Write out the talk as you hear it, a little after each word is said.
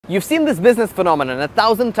You've seen this business phenomenon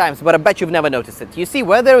 1,000 times, but I bet you've never noticed it. You see,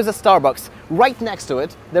 where there is a Starbucks, right next to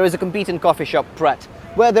it, there is a competing coffee shop, Pret.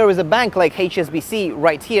 Where there is a bank like HSBC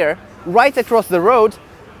right here, right across the road,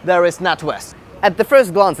 there is NatWest. At the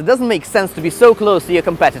first glance, it doesn't make sense to be so close to your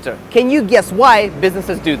competitor. Can you guess why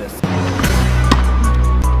businesses do this?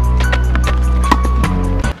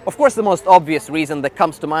 Of course, the most obvious reason that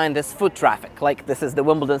comes to mind is foot traffic. Like, this is the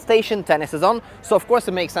Wimbledon station, tennis is on, so of course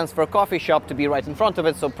it makes sense for a coffee shop to be right in front of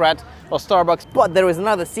it, so Pret or Starbucks. But there is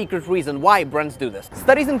another secret reason why brands do this.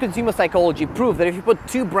 Studies in consumer psychology prove that if you put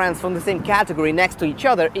two brands from the same category next to each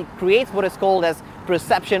other, it creates what is called as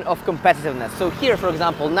perception of competitiveness. So here, for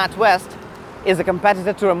example, NatWest is a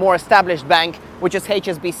competitor to a more established bank, which is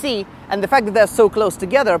HSBC, and the fact that they're so close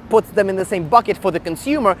together puts them in the same bucket for the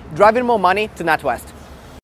consumer, driving more money to NatWest.